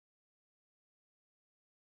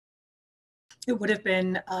it would have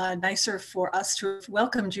been nicer for us to have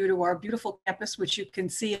welcomed you to our beautiful campus, which you can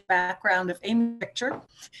see a background of Amy's picture,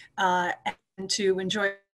 and to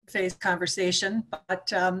enjoy today's conversation.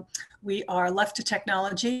 But we are left to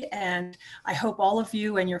technology, and I hope all of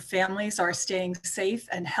you and your families are staying safe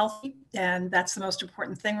and healthy, and that's the most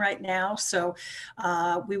important thing right now. So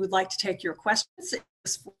we would like to take your questions in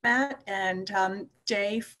this format and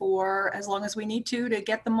stay for as long as we need to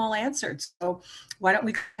get them all answered. So why don't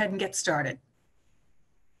we go ahead and get started?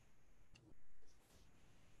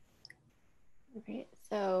 Great.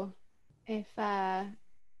 So if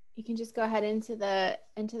you can just go ahead into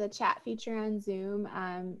the chat feature on Zoom,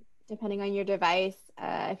 depending on your device.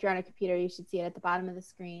 If you're on a computer, you should see it at the bottom of the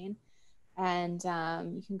screen. And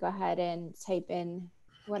you can go ahead and type in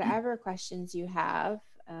whatever questions you have,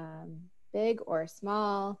 big or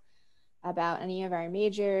small, about any of our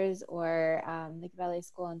majors or the Gabelli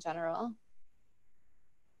School in general.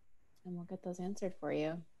 And we'll get those answered for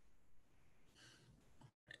you.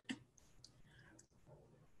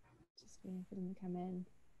 Just waiting for them to come in.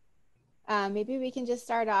 Maybe we can just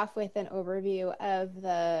start off with an overview of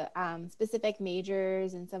the specific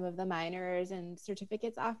majors and some of the minors and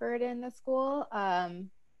certificates offered in the school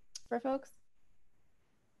for folks.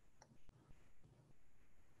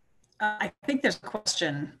 I think there's a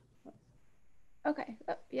question. Okay,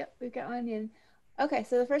 oh, yep, we've got one in. Okay,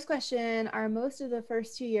 so the first question, are most of the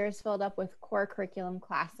first 2 years filled up with core curriculum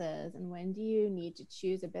classes, and when do you need to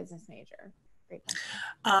choose a business major? Great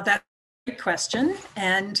question. That's a great question.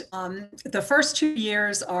 And the first 2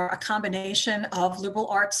 years are a combination of liberal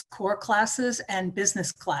arts core classes and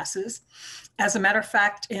business classes. As a matter of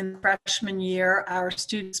fact, in freshman year, our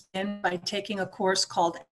students begin by taking a course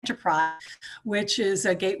called Enterprise, which is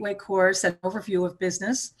a gateway course and overview of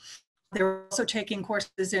business. They're also taking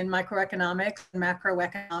courses in microeconomics and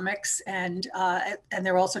macroeconomics, and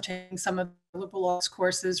they're also taking some of the liberal arts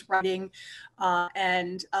courses, writing,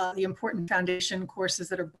 and the important foundation courses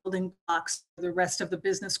that are building blocks for the rest of the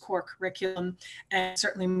business core curriculum, and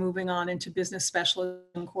certainly moving on into business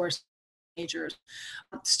specialism course majors.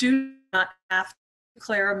 Students do not have to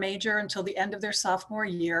declare a major until the end of their sophomore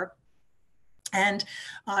year. And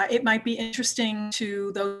it might be interesting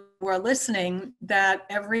to those who are listening that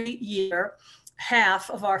every year, half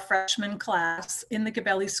of our freshman class in the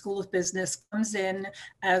Gabelli School of Business comes in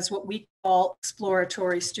as what we call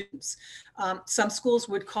exploratory students. Some schools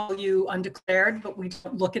would call you undeclared, but we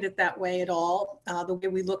don't look at it that way at all. The way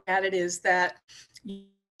we look at it is that you're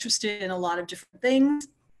interested in a lot of different things,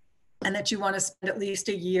 and that you want to spend at least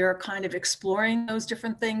a year kind of exploring those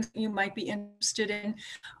different things you might be interested in,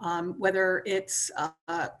 whether it's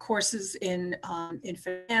courses in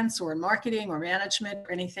finance or in marketing or management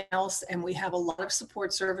or anything else. And we have a lot of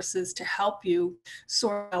support services to help you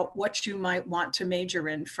sort out what you might want to major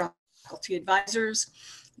in, from faculty advisors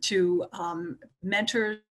to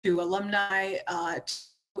mentors to alumni, to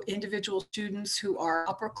individual students who are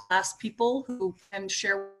upper class people who can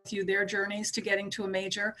share with you their journeys to getting to a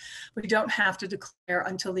major, but you don't have to declare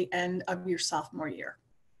until the end of your sophomore year.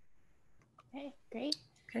 Okay, great.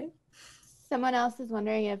 Okay. Someone else is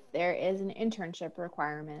wondering if there is an internship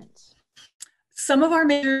requirement. Some of our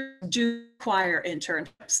majors do require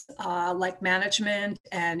internships, like management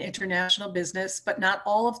and international business, but not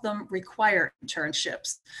all of them require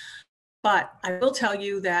internships. But I will tell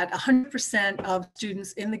you that 100% of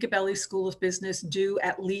students in the Gabelli School of Business do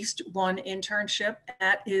at least one internship.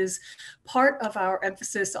 That is part of our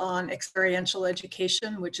emphasis on experiential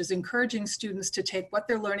education, which is encouraging students to take what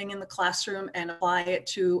they're learning in the classroom and apply it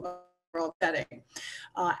to a world setting.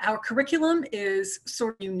 Our curriculum is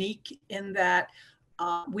sort of unique in that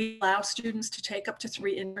we allow students to take up to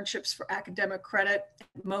 3 internships for academic credit.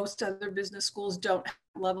 Most other business schools don't have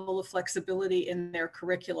a level of flexibility in their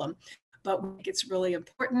curriculum. But we think it's really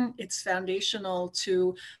important. It's foundational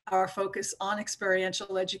to our focus on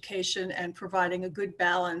experiential education and providing a good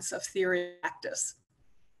balance of theory and practice.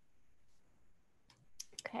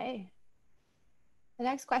 Okay. The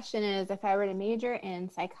next question is, if I were to major in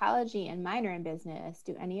psychology and minor in business,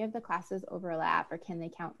 do any of the classes overlap, or can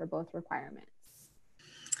they count for both requirements?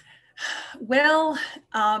 Well,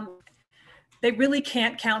 they really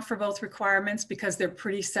can't count for both requirements because they're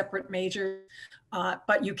pretty separate majors.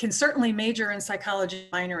 But you can certainly major in psychology,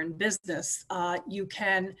 minor in business. You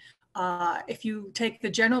can, if you take the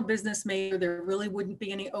general business major, there really wouldn't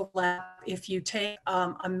be any overlap. If you take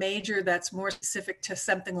a major that's more specific to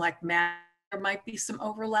something like math, there might be some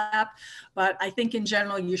overlap, but I think in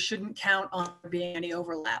general, you shouldn't count on there being any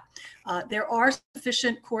overlap. There are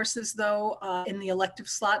sufficient courses though in the elective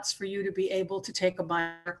slots for you to be able to take a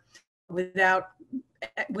minor without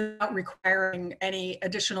without requiring any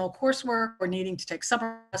additional coursework or needing to take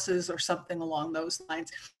summer classes or something along those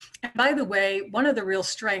lines. And by the way, one of the real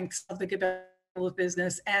strengths of the Gabelli School of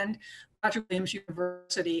Business and Roger Williams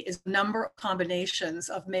University is the number of combinations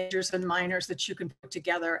of majors and minors that you can put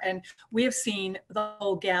together. And we have seen the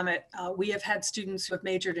whole gamut. We have had students who have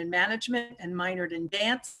majored in management and minored in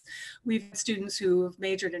dance. We've had students who have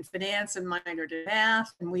majored in finance and minored in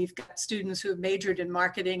math. And we've got students who have majored in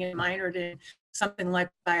marketing and minored in something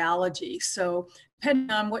like biology. So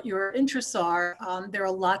depending on what your interests are, there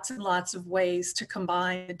are lots and lots of ways to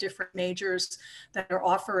combine the different majors that are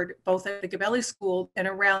offered both at the Gabelli School and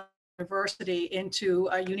around the university into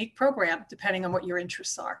a unique program, depending on what your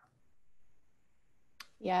interests are.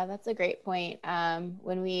 Yeah, that's a great point.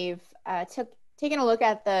 When we've taken a look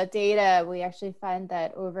at the data, we actually find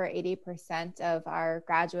that over 80% of our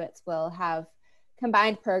graduates will have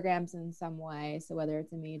combined programs in some way. So whether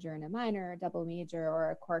it's a major and a minor, a double major,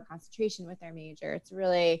 or a core concentration with their major, it's a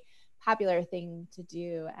really popular thing to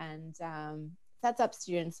do, and sets up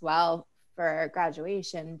students well for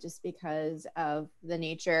graduation just because of the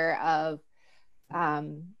nature of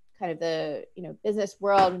kind of the business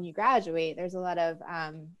world. When you graduate, there's a lot of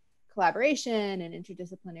collaboration and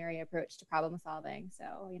interdisciplinary approach to problem solving.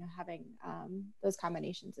 So having those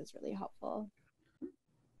combinations is really helpful.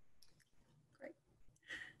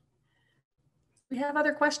 We have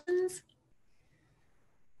other questions?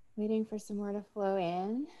 Waiting for some more to flow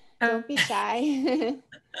in. Don't be shy.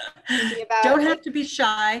 Don't have to be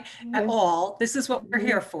shy at all. This is what we're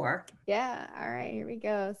here for. Yeah. All right, here we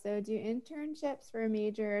go. So do internships for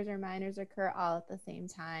majors or minors occur all at the same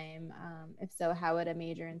time? If so, how would a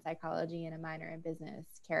major in psychology and a minor in business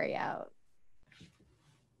carry out?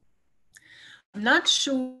 I'm not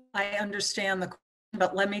sure I understand the question,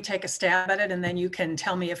 but let me take a stab at it and then you can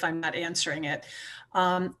tell me if I'm not answering it.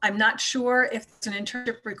 I'm not sure if it's an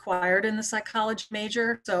internship required in the psychology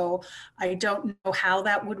major, so I don't know how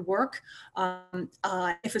that would work.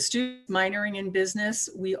 If a student is minoring in business,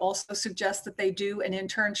 we also suggest that they do an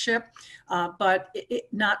internship, but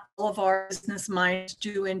not all of our business minors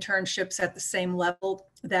do internships at the same level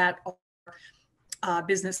that our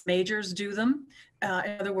business majors do them.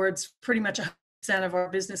 In other words, pretty much 100% of our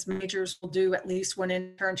business majors will do at least one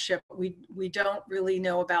internship. We don't really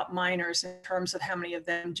know about minors in terms of how many of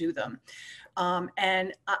them do them.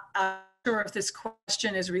 And I'm not sure if this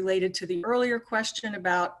question is related to the earlier question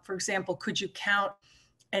about, for example, could you count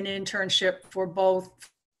an internship for both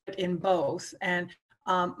in both? And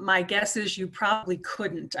my guess is you probably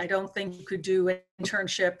couldn't. I don't think you could do an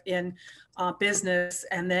internship in business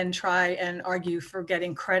and then try and argue for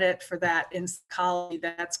getting credit for that in psychology.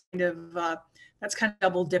 That's kind of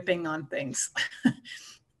double dipping on things.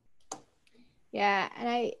 Yeah, and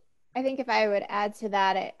I think if I would add to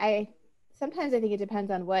that, I sometimes I think it depends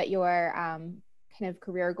on what your kind of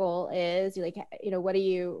career goal is. You what are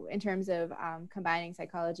you in terms of combining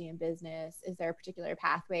psychology and business? Is there a particular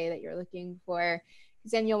pathway that you're looking for?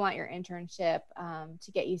 Because then you'll want your internship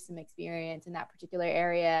to get you some experience in that particular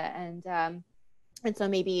area, and so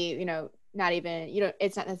maybe not even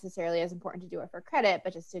it's not necessarily as important to do it for credit,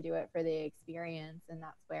 but just to do it for the experience. And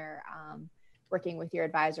that's where working with your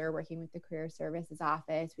advisor, working with the career services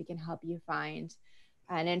office, we can help you find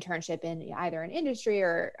an internship in either an industry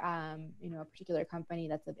or a particular company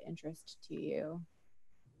that's of interest to you.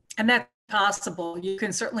 And that's possible. You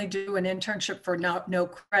can certainly do an internship for no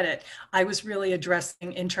credit. I was really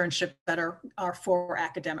addressing internships that are for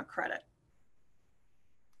academic credit.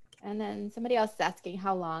 And then somebody else is asking,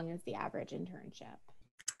 how long is the average internship?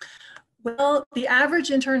 Well, the average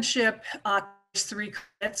internship is 3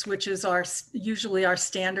 credits, which is usually our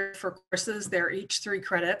standard for courses. They're each 3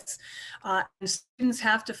 credits. And students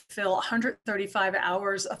have to fill 135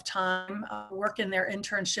 hours of time work in their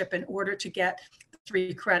internship in order to get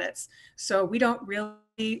 3 credits. So we don't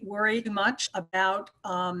really worry too much about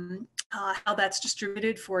how that's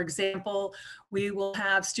distributed. For example, we will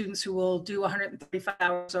have students who will do 135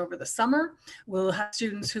 hours over the summer. We'll have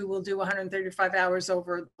students who will do 135 hours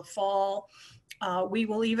over the fall. We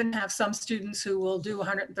will even have some students who will do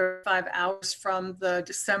 135 hours from the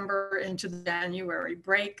December into the January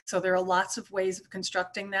break. So there are lots of ways of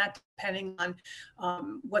constructing that depending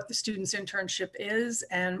on what the student's internship is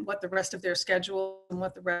and what the rest of their schedule and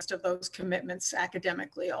what the rest of those commitments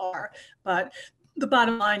academically are. But the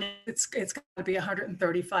bottom line is it's got to be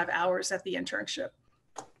 135 hours at the internship.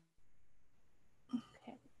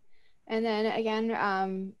 Okay. And then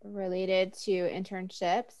again, related to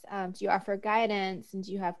internships, do you offer guidance and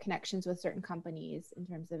do you have connections with certain companies in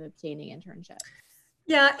terms of obtaining internships?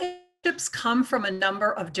 Yeah, it Tips come from a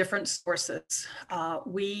number of different sources.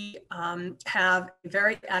 We have a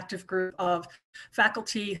very active group of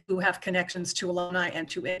faculty who have connections to alumni and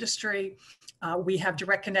to industry. We have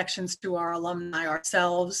direct connections to our alumni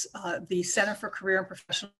ourselves. The Center for Career and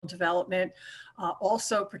Professional Development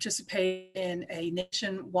also participates in a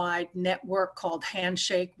nationwide network called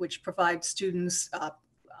Handshake, which provides students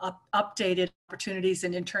updated opportunities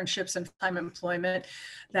and internships and full-time employment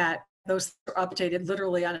that those are updated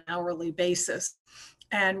literally on an hourly basis.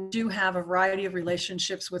 And we do have a variety of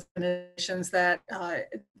relationships with organizations that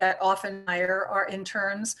that often hire our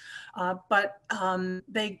interns, but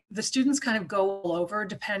the students kind of go all over,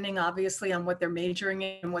 depending obviously on what they're majoring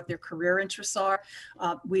in and what their career interests are.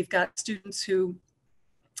 We've got students who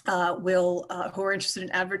who are interested in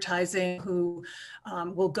advertising, who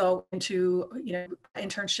will go into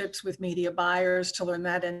internships with media buyers to learn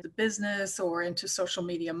that into business, or into social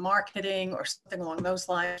media marketing or something along those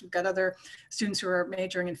lines. We've got other students who are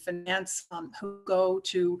majoring in finance who go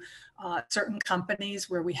to certain companies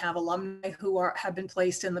where we have alumni who have been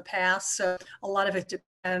placed in the past. So a lot of it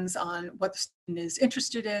depends on what the student is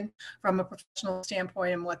interested in from a professional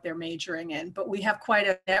standpoint and what they're majoring in. But we have quite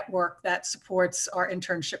a network that supports our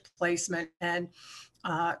internship placement, and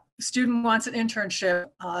student wants an internship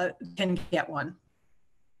can get one.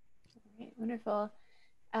 Right, wonderful.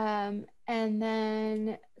 And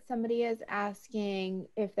then somebody is asking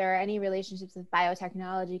if there are any relationships with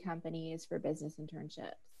biotechnology companies for business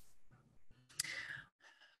internships.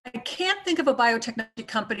 I can't think of a biotechnology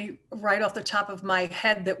company right off the top of my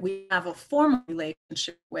head that we have a formal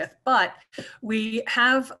relationship with, but we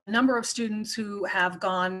have a number of students who have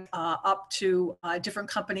gone up to different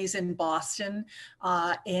companies in Boston,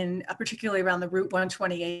 particularly around the Route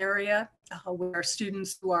 128 area, where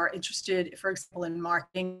students who are interested, for example, in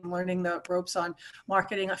marketing, learning the ropes on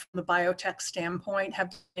marketing from the biotech standpoint,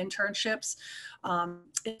 have internships.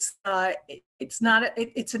 It's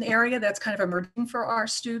an area that's kind of emerging for our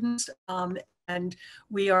students, and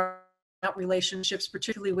we are out relationships,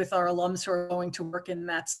 particularly with our alums who are going to work in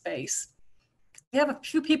that space. We have a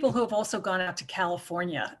few people who have also gone out to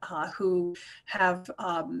California who have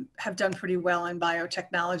done pretty well in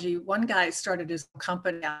biotechnology. One guy started his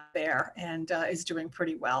company out there and is doing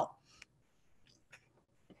pretty well.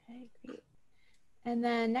 Okay, great. And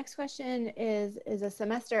then next question is a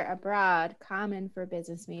semester abroad common for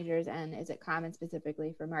business majors, and is it common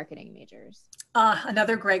specifically for marketing majors?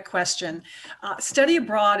 Another great question. Study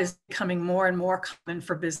abroad is becoming more and more common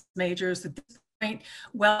for business majors. At this point,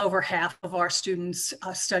 well over half of our students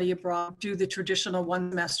study abroad, do the traditional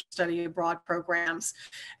one-semester study abroad programs.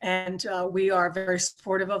 And we are very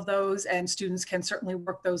supportive of those, and students can certainly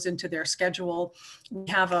work those into their schedule. We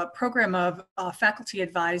have a program of faculty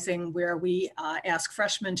advising where we ask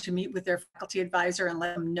freshmen to meet with their faculty advisor and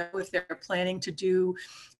let them know if they're planning to do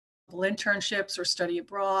internships or study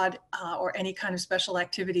abroad or any kind of special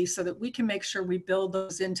activity, so that we can make sure we build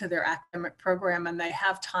those into their academic program and they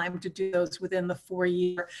have time to do those within the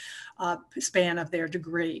 4-year span of their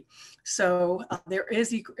degree. So there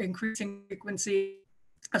is increasing frequency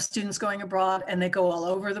of students going abroad, and they go all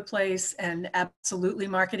over the place, and absolutely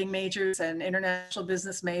marketing majors and international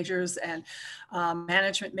business majors and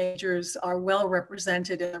management majors are well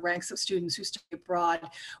represented in the ranks of students who study abroad.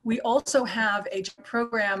 We also have a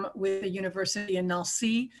program with the university in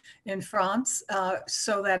Nancy in France,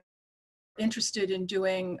 so that interested in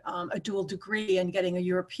doing a dual degree and getting a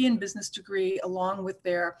European business degree along with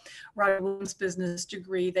their Roger Williams business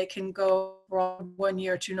degree, they can go 1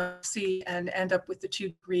 year to Nancy and end up with the 2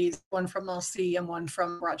 degrees, one from Nancy and one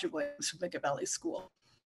from Roger Williams from the Gabelli School.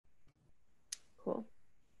 Cool.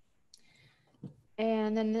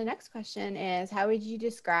 And then the next question is, how would you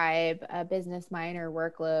describe a business minor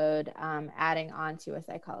workload adding on to a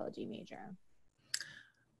psychology major?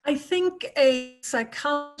 I think a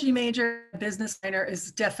psychology major, business minor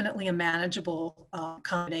is definitely a manageable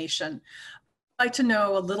combination. I'd like to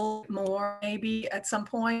know a little more maybe at some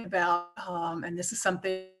point about, and this is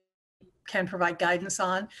something can provide guidance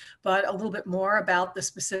on, but a little bit more about the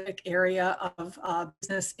specific area of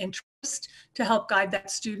business interest to help guide that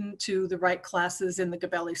student to the right classes in the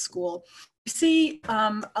Gabelli School. We see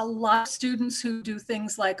a lot of students who do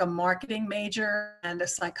things like a marketing major and a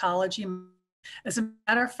psychology major. As a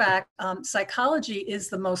matter of fact, psychology is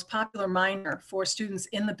the most popular minor for students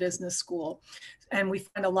in the business school. And we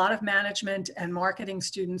find a lot of management and marketing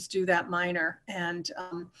students do that minor. And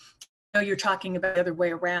I know you're talking about the other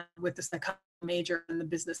way around with the psychology major and the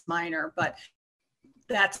business minor, but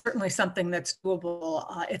that's certainly something that's doable.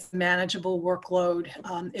 It's a manageable workload.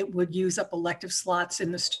 It would use up elective slots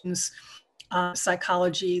in the students'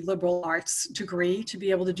 psychology, liberal arts degree to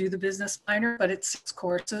be able to do the business minor, but it's 6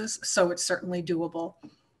 courses, so it's certainly doable.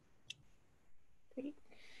 Great.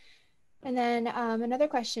 And then another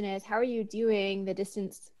question is, how are you doing the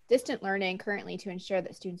distant learning currently to ensure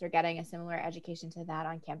that students are getting a similar education to that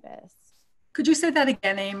on campus? Could you say that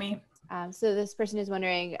again, Amy? So this person is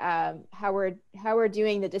wondering how we're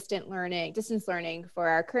doing the distance learning for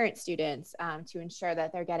our current students to ensure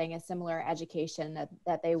that they're getting a similar education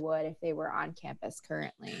that they would if they were on campus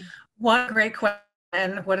currently. What a great question,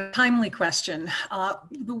 and what a timely question.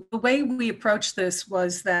 The way we approached this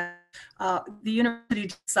was that the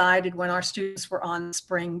university decided when our students were on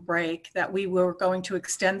spring break that we were going to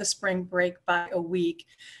extend the spring break by a week.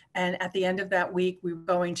 And at the end of that week, we were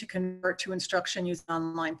going to convert to instruction using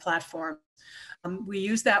online platforms. We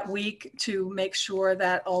used that week to make sure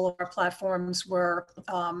that all of our platforms were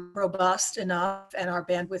robust enough and our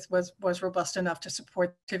bandwidth was robust enough to support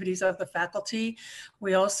the activities of the faculty.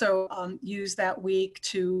 We also used that week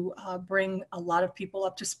to bring a lot of people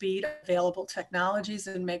up to speed on available technologies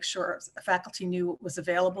and make sure the faculty knew what was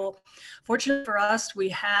available. Fortunately for us, we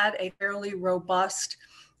had a fairly robust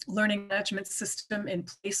learning management system in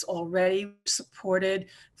place already, which supported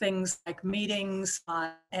things like meetings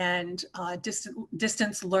and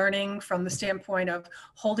distance learning from the standpoint of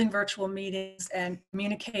holding virtual meetings and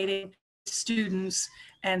communicating with students.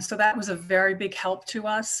 And so that was a very big help to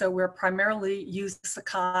us. So we're primarily using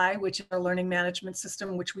Sakai, which is our learning management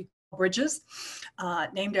system, which we call Bridges,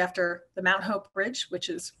 named after the Mount Hope Bridge, which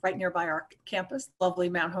is right nearby our campus, lovely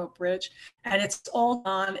Mount Hope Bridge. And it's all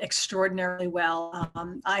gone extraordinarily well.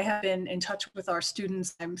 I have been in touch with our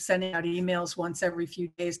students. I'm sending out emails once every few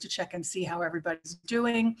days to check and see how everybody's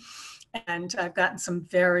doing. And I've gotten some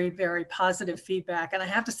very, very positive feedback. And I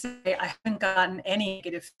have to say, I haven't gotten any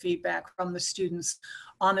negative feedback from the students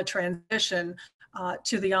on the transition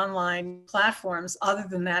to the online platforms. Other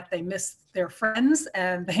than that, they miss their friends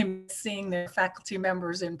and they miss seeing their faculty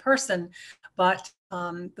members in person. But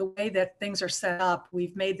the way that things are set up,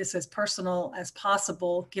 we've made this as personal as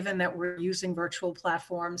possible, given that we're using virtual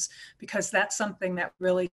platforms, because that's something that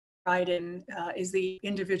really pride in is the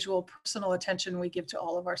individual personal attention we give to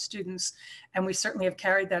all of our students. And we certainly have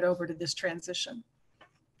carried that over to this transition.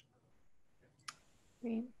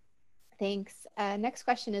 Great. Thanks. Next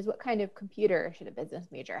question is, what kind of computer should a business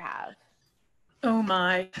major have? Oh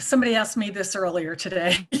my, somebody asked me this earlier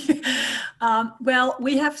today. Well,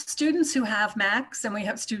 we have students who have Macs and we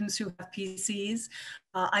have students who have PCs.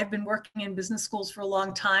 I've been working in business schools for a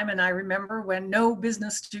long time, and I remember when no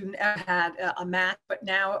business student ever had a Mac, but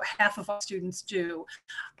now half of our students do.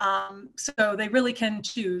 So they really can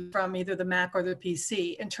choose from either the Mac or the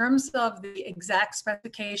PC. In terms of the exact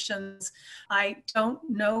specifications, I don't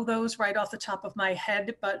know those right off the top of my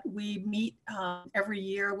head, but we meet every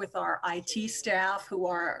year with our IT staff, who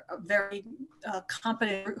are very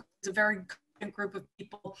competent, it's a very competent group of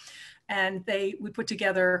people, and we put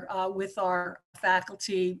together with our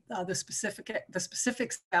faculty the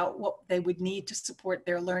specifics about what they would need to support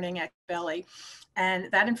their learning at Gabelli.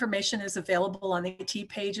 And that information is available on the IT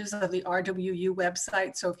pages of the RWU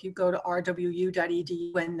website. So if you go to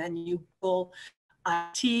rwu.edu and then you Google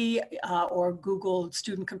IT or Google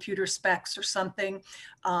student computer specs or something,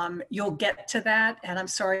 you'll get to that. And I'm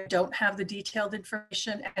sorry, I don't have the detailed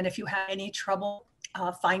information. And if you have any trouble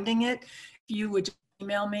finding it, if you would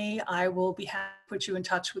email me, I will be happy to put you in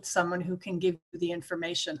touch with someone who can give you the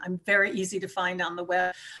information. I'm very easy to find on the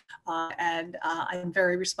web, and I'm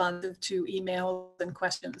very responsive to emails and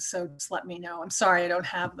questions. So just let me know. I'm sorry, I don't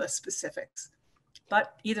have the specifics,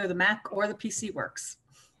 but either the Mac or the PC works.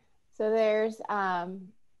 So there's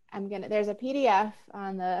there's a PDF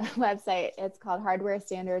on the website. It's called Hardware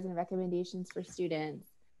Standards and Recommendations for Students.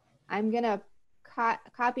 I'm gonna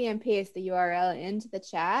copy and paste the URL into the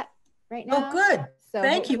chat right now. Oh, good. So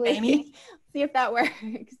thank you, Amy. See if that works.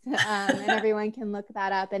 And everyone can look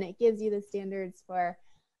that up, and it gives you the standards for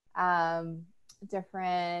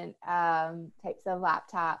different types of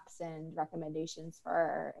laptops and recommendations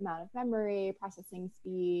for amount of memory, processing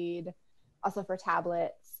speed, also for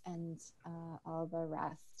tablets and all the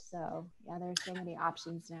rest. So yeah, there's so many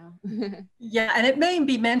options now. Yeah, and it may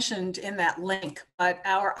be mentioned in that link, but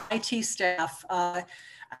our IT staff, our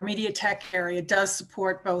media tech area does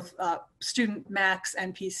support both student Macs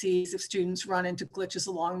and PCs. If students run into glitches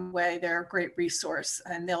along the way, they're a great resource,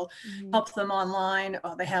 and they'll help them online.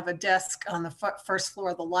 They have a desk on the first floor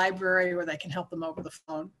of the library where they can help them over the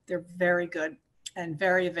phone. They're very good and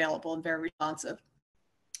very available and very responsive.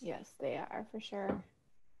 Yes, they are, for sure.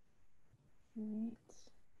 All right.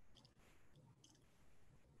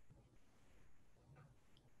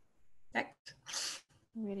 Next.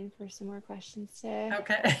 I'm waiting for some more questions to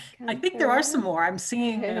Okay. I come think there are through. some more. I'm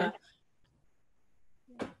seeing.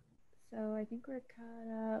 So I think we're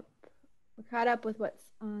caught up. We're caught up with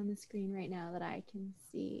what's on the screen right now that I can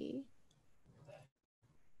see.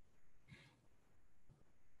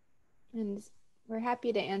 And we're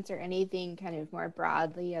happy to answer anything kind of more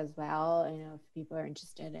broadly as well. I know if people are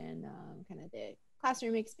interested in kind of the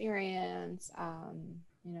classroom experience,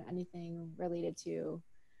 anything related to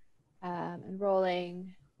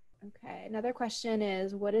enrolling. Okay, another question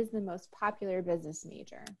is, what is the most popular business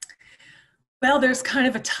major? Well, there's kind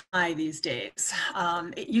of a tie these days.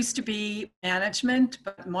 It used to be management,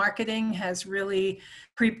 but marketing has really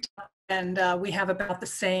creeped up, and we have about the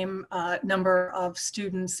same number of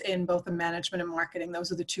students in both the management and marketing.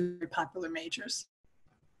 Those are the two very popular majors.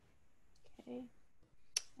 Okay.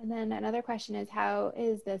 And then another question is, how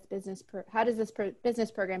does this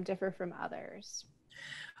business program differ from others?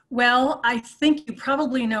 Well, I think you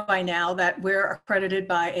probably know by now that we're accredited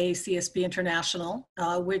by ACSB International,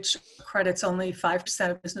 which accredits only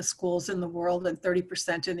 5% of business schools in the world and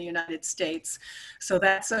 30% in the United States. So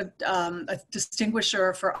that's a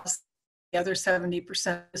distinguisher for us, the other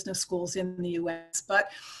 70% business schools in the US.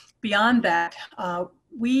 But beyond that,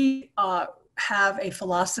 we have a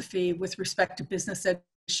philosophy with respect to business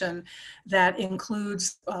education that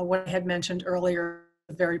includes what I had mentioned earlier,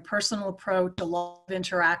 a very personal approach, a lot of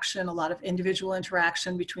interaction, a lot of individual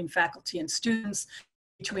interaction between faculty and students,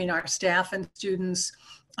 between our staff and students.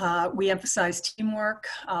 We emphasize teamwork.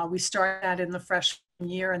 We start that in the freshman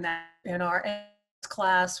year and that in our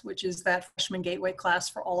class, which is that freshman gateway class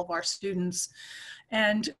for all of our students.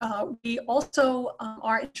 And we also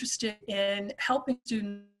are interested in helping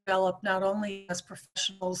students develop not only as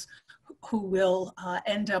professionals who will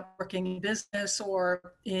end up working in business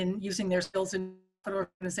or in using their skills in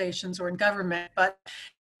organizations or in government, but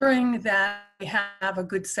ensuring that they have a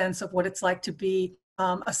good sense of what it's like to be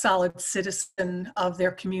a solid citizen of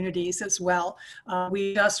their communities as well.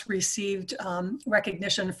 We just received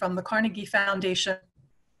recognition from the Carnegie Foundation.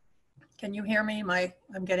 Can you hear me?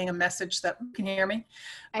 I'm getting a message that you can hear me.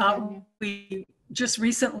 I can. We just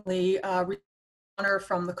recently honor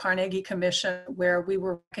from the Carnegie Commission, where we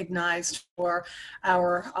were recognized for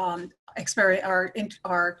our our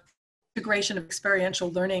integration of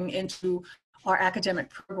experiential learning into our academic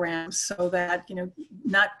programs, so that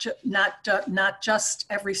not just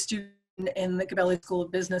every student in the Gabelli School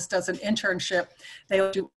of Business does an internship.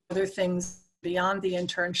 They do other things beyond the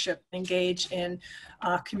internship, engage in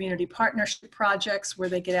community partnership projects where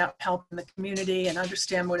they get out and help in the community and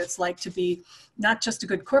understand what it's like to be not just a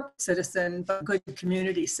good corporate citizen, but a good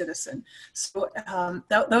community citizen. So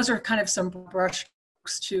those are kind of some brush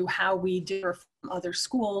to how we differ from other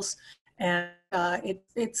schools. And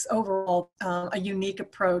it's overall a unique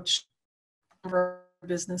approach for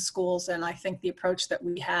business schools. And I think the approach that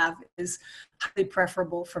we have is highly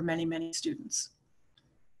preferable for many, many students.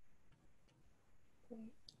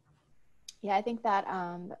 Yeah, I think that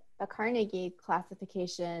the Carnegie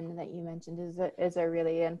classification that you mentioned is a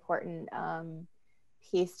really important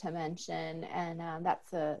piece to mention, and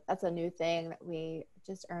that's a new thing that we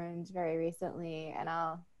just earned very recently, and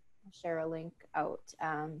I'll share a link out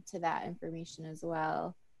to that information as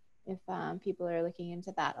well if people are looking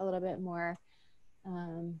into that a little bit more.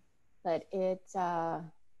 But it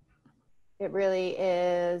really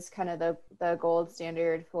is kind of the gold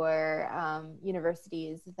standard for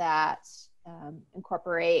universities that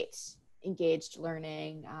incorporate engaged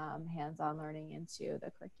learning, hands-on learning into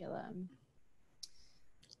the curriculum.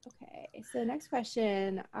 Okay, so next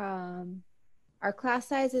question. Our class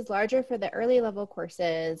size is larger for the early level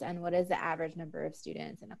courses, and what is the average number of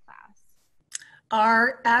students in a class?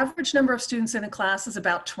 Our average number of students in a class is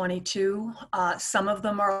about 22. Some of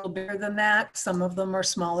them are a little bigger than that. Some of them are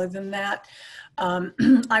smaller than that.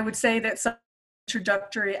 I would say that some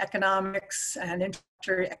introductory economics and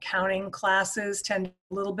introductory accounting classes tend to be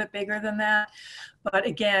a little bit bigger than that. But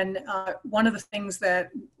again, one of the things that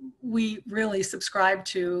we really subscribe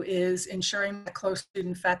to is ensuring the close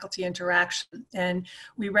student-faculty interaction. And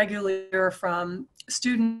we regularly hear from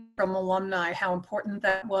students, from alumni, how important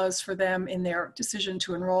that was for them in their decision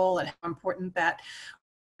to enroll and how important that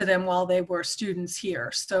to them while they were students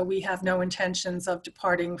here. So we have no intentions of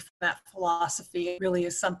departing from that philosophy. It really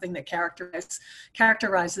is something that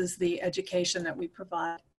characterizes the education that we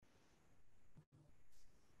provide.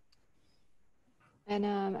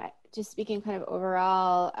 And just speaking kind of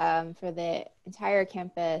overall for the entire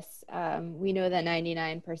campus, we know that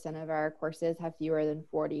 99% of our courses have fewer than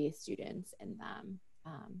 40 students in them.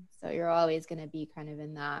 So you're always going to be kind of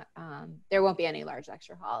in that. There won't be any large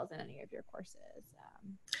lecture halls in any of your courses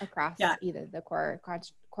across either the core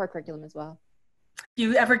curriculum as well.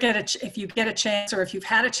 If you get a chance, or if you've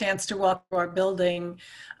had a chance to walk through our building,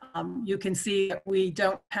 you can see that we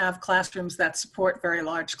don't have classrooms that support very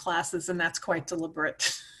large classes, and that's quite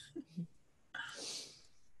deliberate.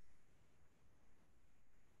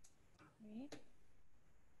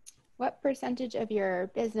 What percentage of your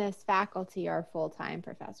business faculty are full-time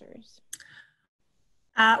professors?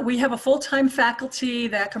 We have a full-time faculty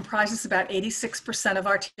that comprises about 86% of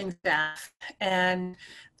our teaching staff, and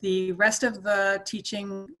the rest of the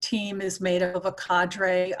teaching team is made up of a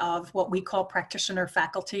cadre of what we call practitioner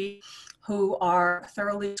faculty, who are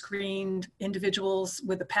thoroughly screened individuals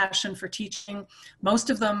with a passion for teaching. Most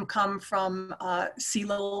of them come from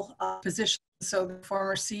C-level positions, so the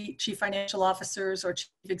former chief financial officers or chief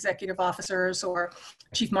executive officers or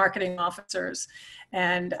chief marketing officers.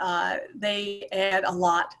 And they add a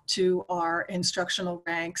lot to our instructional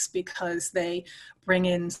ranks because they bring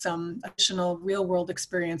in some additional real world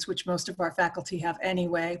experience, which most of our faculty have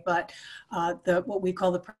anyway. But what we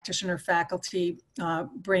call the practitioner faculty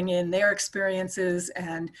bring in their experiences,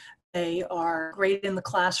 and they are great in the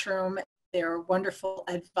classroom. They're wonderful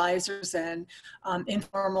advisors and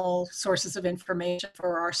informal sources of information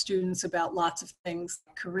for our students about lots of things,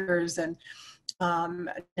 careers and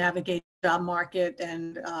navigate the job market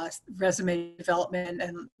and resume development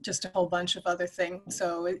and just a whole bunch of other things.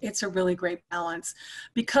 So it's a really great balance.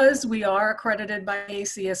 Because we are accredited by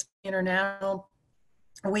ACSB International,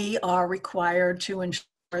 we are required to ensure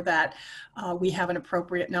that we have an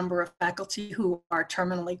appropriate number of faculty who are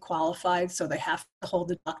terminally qualified, so they have to hold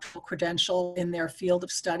the doctoral credential in their field of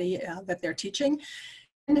study that they're teaching.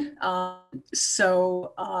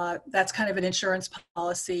 So that's kind of an insurance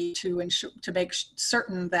policy to make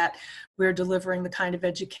certain that we're delivering the kind of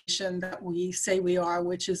education that we say we are,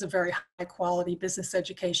 which is a very high quality business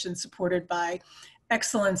education supported by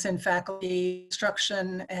excellence in faculty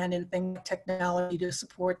instruction and in things like technology to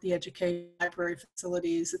support the education, library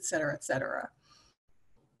facilities, et cetera, et cetera.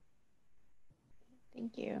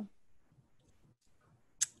 Thank you.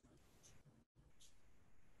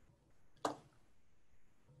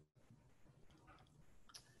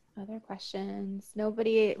 Other questions?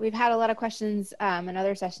 Nobody, we've had a lot of questions in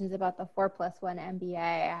other sessions about the 4+1 MBA.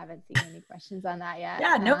 I haven't seen any questions on that yet.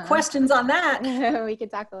 Yeah, no questions on that. We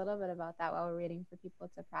could talk a little bit about that while we're waiting for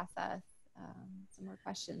people to process some more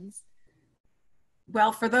questions.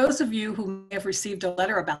 Well, for those of you who may have received a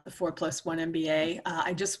letter about the 4+1 MBA,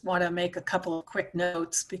 I just want to make a couple of quick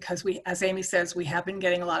notes because we, as Amy says, we have been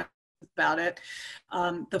getting a lot of about it.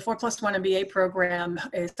 The 4+1 MBA program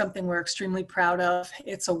is something we're extremely proud of.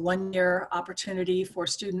 It's a one-year opportunity for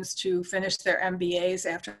students to finish their MBAs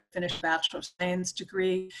after finish a Bachelor of Science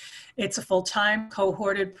degree. It's a full-time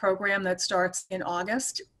cohorted program that starts in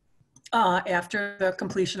August. After the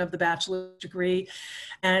completion of the bachelor's degree.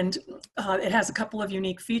 And it has a couple of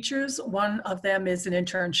unique features. One of them is an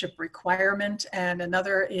internship requirement, and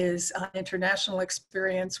another is an international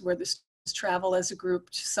experience where the students travel as a group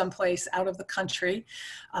to someplace out of the country.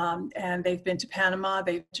 And they've been to Panama,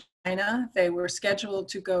 they've been to China. They were scheduled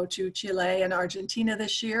to go to Chile and Argentina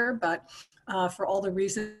this year, but for all the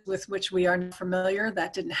reasons with which we are not familiar,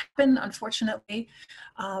 that didn't happen, unfortunately.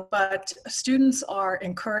 But students are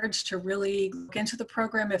encouraged to really look into the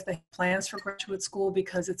program if they have plans for graduate school,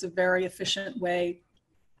 because it's a very efficient way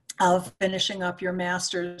of finishing up your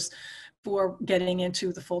master's for getting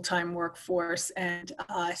into the full-time workforce and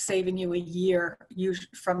saving you a year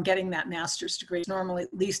from getting that master's degree. It's normally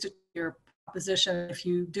at least a year proposition. If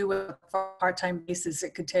you do it on a part-time basis,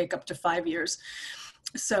 it could take up to 5 years.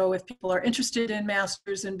 So if people are interested in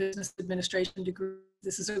master's in business administration degree,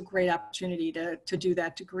 this is a great opportunity to do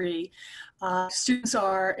that degree. Students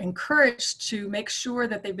are encouraged to make sure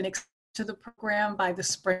that they've been accepted to the program by the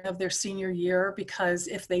spring of their senior year, because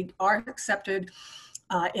if they are accepted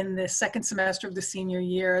in the second semester of the senior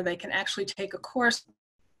year, they can actually take a course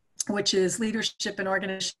which is leadership and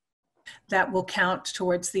organization that will count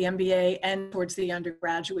towards the MBA and towards the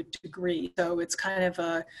undergraduate degree. So it's kind of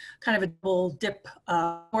a double dip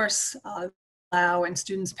course. And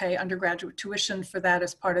students pay undergraduate tuition for that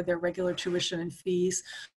as part of their regular tuition and fees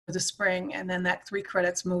for the spring, and then that 3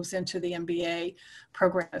 credits moves into the MBA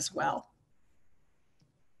program as well.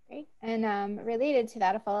 Great. And related to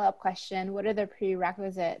that, a follow-up question: what are the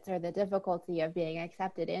prerequisites or the difficulty of being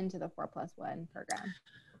accepted into the 4+1 program?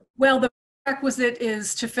 Well, the prerequisite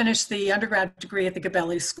is to finish the undergraduate degree at the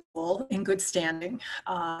Gabelli School in good standing.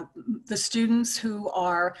 The students who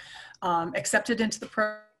are accepted into the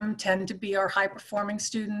program tend to be our high-performing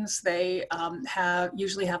students. They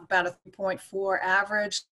usually have about a 3.4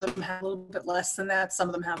 average. Some of them have a little bit less than that. Some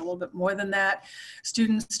of them have a little bit more than that.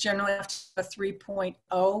 Students generally have to have a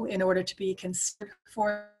 3.0 in order to be considered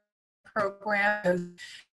for the program.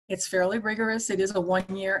 It's fairly rigorous. It is a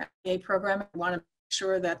one-year MBA program. We want to make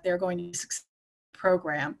sure that they're going to be successful in the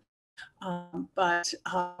program. But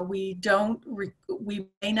we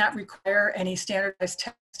may not require any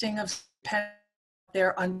standardized testing of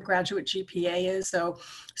their undergraduate GPA is. So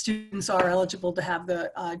students are eligible to have the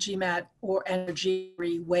GMAT and the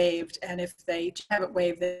GRE waived. And if they have it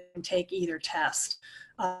waived, they can take either test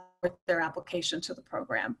with their application to the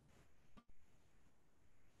program.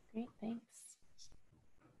 Great, thanks.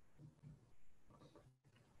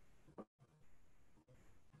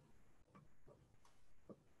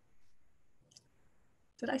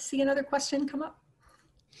 Did I see another question come up?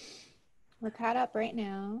 We're caught up right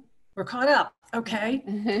now. We're caught up.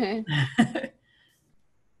 Okay.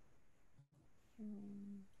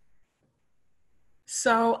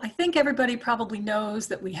 So I think everybody probably knows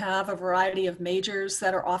that we have a variety of majors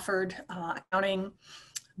that are offered: accounting,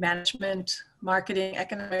 management, marketing,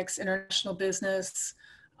 economics, international business,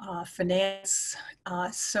 finance,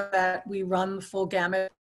 so that we run the full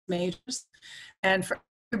gamut of majors. And for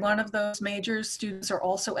every one of those majors, students are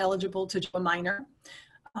also eligible to do a minor.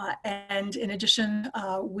 And in addition,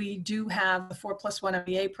 we do have the 4+1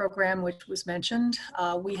 MBA program, which was mentioned.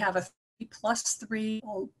 We have a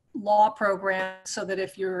 3+3 law program, so that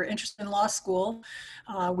if you're interested in law school,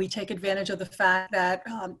 we take advantage of the fact that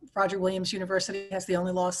Roger Williams University has the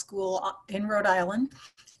only law school in Rhode Island.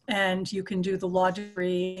 And you can do the law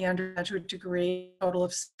degree, undergraduate degree, a total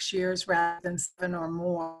of 6 years rather than 7 or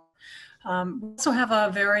more. We also have a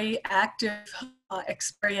very active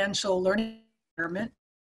experiential learning environment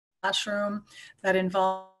classroom that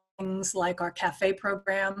involves things like our CAFE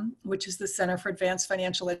program, which is the Center for Advanced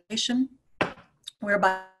Financial Education,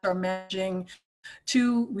 whereby we're managing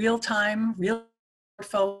 2 real-time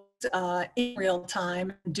portfolios in real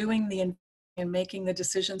time, doing the and making the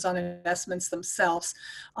decisions on investments themselves,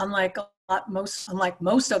 unlike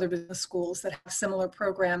most other business schools that have similar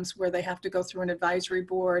programs where they have to go through an advisory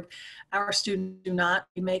board. Our students do not.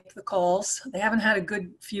 We make the calls. They haven't had a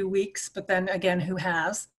good few weeks, but then again, who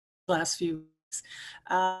has the last few weeks?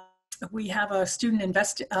 We have a student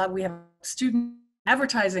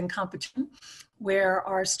advertising competition where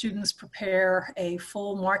our students prepare a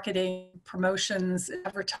full marketing, promotions,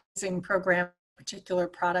 advertising program, particular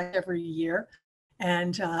product every year.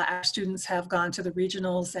 And our students have gone to the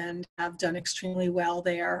regionals and have done extremely well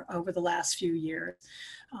there over the last few years.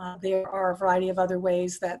 There are a variety of other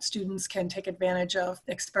ways that students can take advantage of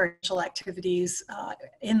experiential activities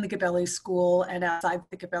in the Gabelli School and outside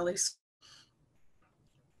the Gabelli School.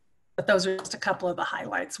 But those are just a couple of the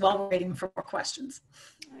highlights while we're waiting for more questions.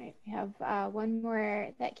 All right, we have one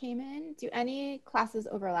more that came in. Do any classes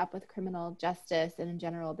overlap with criminal justice and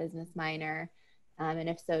general business minor? And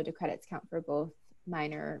if so, do credits count for both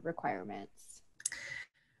minor requirements?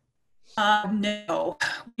 No,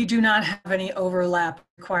 we do not have any overlap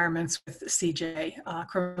requirements with CJ,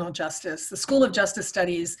 criminal justice. The School of Justice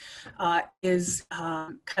Studies is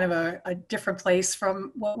kind of a different place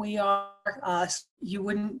from what we are. There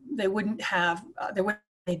wouldn't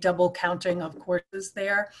be a double counting of courses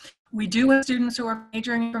there. We do have students who are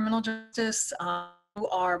majoring in criminal justice, who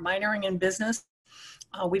are minoring in business.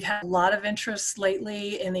 We've had a lot of interest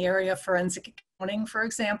lately in the area of forensic accounting, for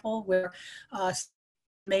example, where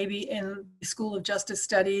maybe in the School of Justice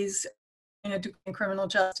Studies in criminal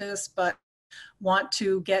justice, but want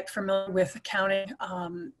to get familiar with accounting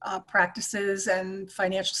practices and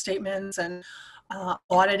financial statements and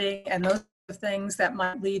auditing and those things that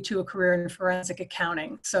might lead to a career in forensic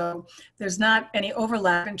accounting. So there's not any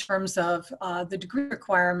overlap in terms of the degree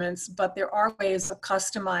requirements, but there are ways of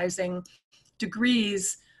customizing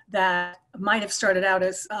degrees that might have started out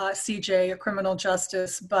as CJ or criminal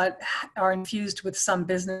justice, but are infused with some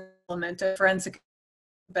business element. Forensic,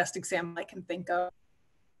 the best example I can think of.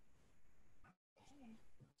 Okay.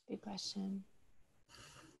 Good question.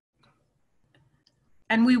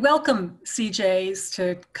 And we welcome CJs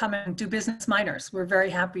to come and do business minors. We're very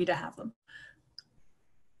happy to have them.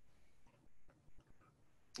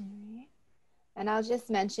 All right. And I'll just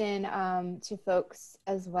mention to folks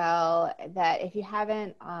as well that if you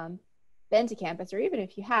haven't been to campus, or even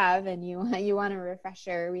if you have and you want a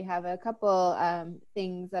refresher, we have a couple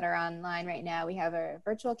things that are online right now. We have a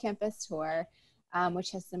virtual campus tour,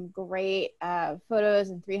 which has some great photos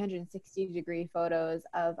and 360-degree photos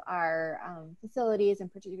of our facilities,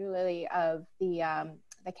 and particularly of the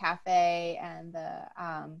cafe and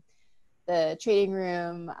the trading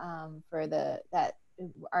room for that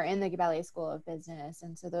are in the Gabelli School of Business.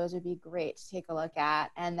 And so those would be great to take a look at.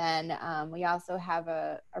 And then we also have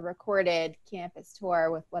a recorded campus tour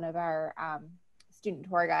with one of our student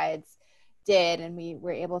tour guides did, and we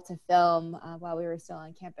were able to film while we were still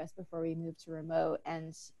on campus before we moved to remote.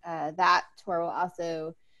 And that tour will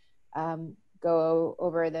also go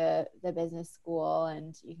over the business school,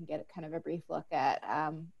 and you can get kind of a brief look at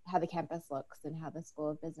how the campus looks and how the School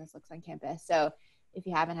of Business looks on campus. So if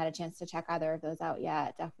you haven't had a chance to check either of those out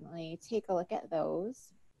yet, definitely take a look at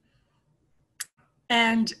those.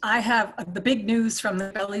 And I have the big news from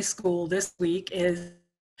the Gabelli School this week is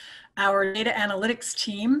our data analytics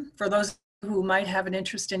team. For those who might have an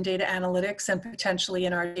interest in data analytics and potentially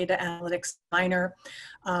in our data analytics minor,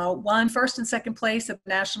 won first and second place at the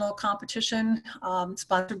national competition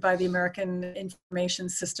sponsored by the American Information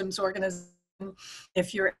Systems Organization.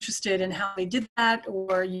 If you're interested in how they did that,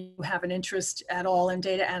 or you have an interest at all in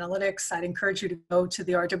data analytics, I'd encourage you to go to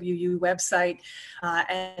the RWU website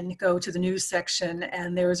and go to the news section.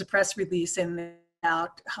 And there is a press release in there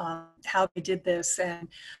about how they did this and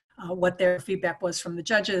what their feedback was from the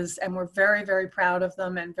judges. And we're very, very proud of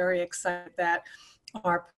them and very excited that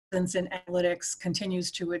our presence in analytics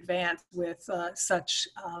continues to advance with such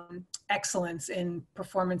excellence in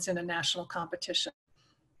performance in a national competition.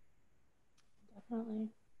 Definitely.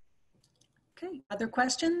 Okay, other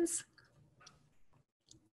questions?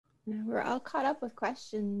 We're all caught up with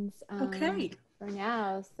questions Okay. for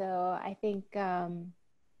now. So I think,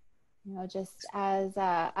 just as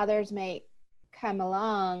others may come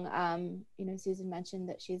along, Susan mentioned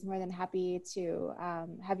that she's more than happy to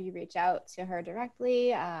have you reach out to her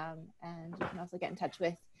directly. And you can also get in touch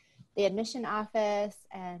with the admission office.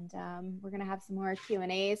 And we're going to have some more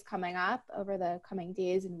Q&As coming up over the coming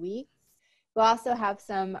days and weeks. We'll also have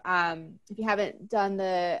some, if you haven't done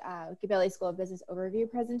the Gabelli School of Business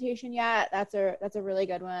overview presentation yet, that's a really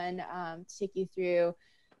good one to take you through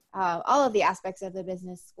all of the aspects of the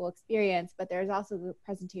business school experience, but there's also the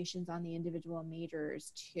presentations on the individual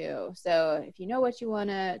majors too. So if you know what you want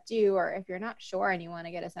to do, or if you're not sure and you want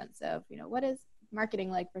to get a sense of, what is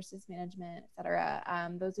marketing like versus management, et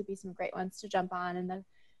cetera, those would be some great ones to jump on in the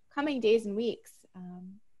coming days and weeks.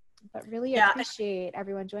 But really appreciate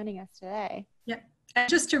everyone joining us today. Yeah, and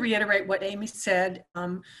just to reiterate what Amy said,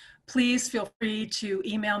 please feel free to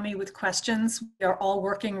email me with questions. We are all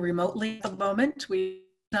working remotely at the moment. We're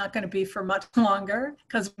not going to be for much longer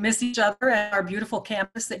because we miss each other and our beautiful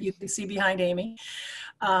campus that you can see behind Amy.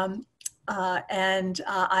 I'm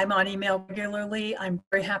on email regularly. I'm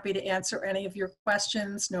very happy to answer any of your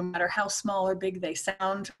questions, no matter how small or big they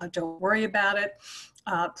sound. Don't worry about it.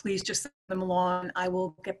 Please just send them along. I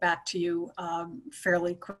will get back to you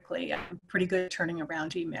fairly quickly. I'm pretty good at turning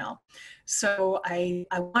around email. So I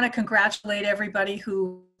want to congratulate everybody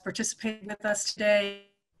who participated with us today.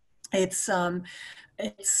 It's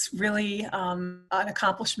really an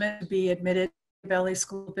accomplishment to be admitted to Gabelli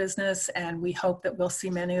School of Business, and we hope that we'll see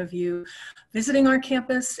many of you visiting our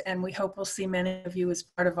campus, and we hope we'll see many of you as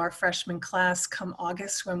part of our freshman class come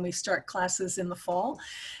August when we start classes in the fall.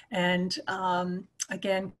 And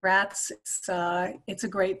again, congrats. It's a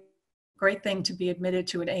great thing to be admitted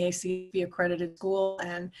to an AACSB accredited school,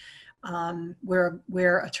 and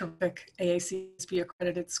we're a terrific AACSB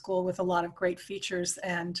accredited school with a lot of great features.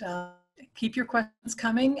 And keep your questions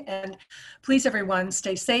coming, and please, everyone,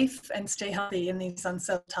 stay safe and stay healthy in these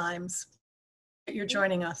unsettled times. You're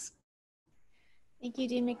joining us. Thank you,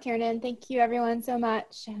 Dean McTiernan. Thank you, everyone, so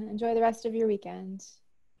much. Enjoy the rest of your weekend.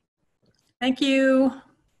 Thank you.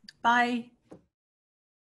 Bye.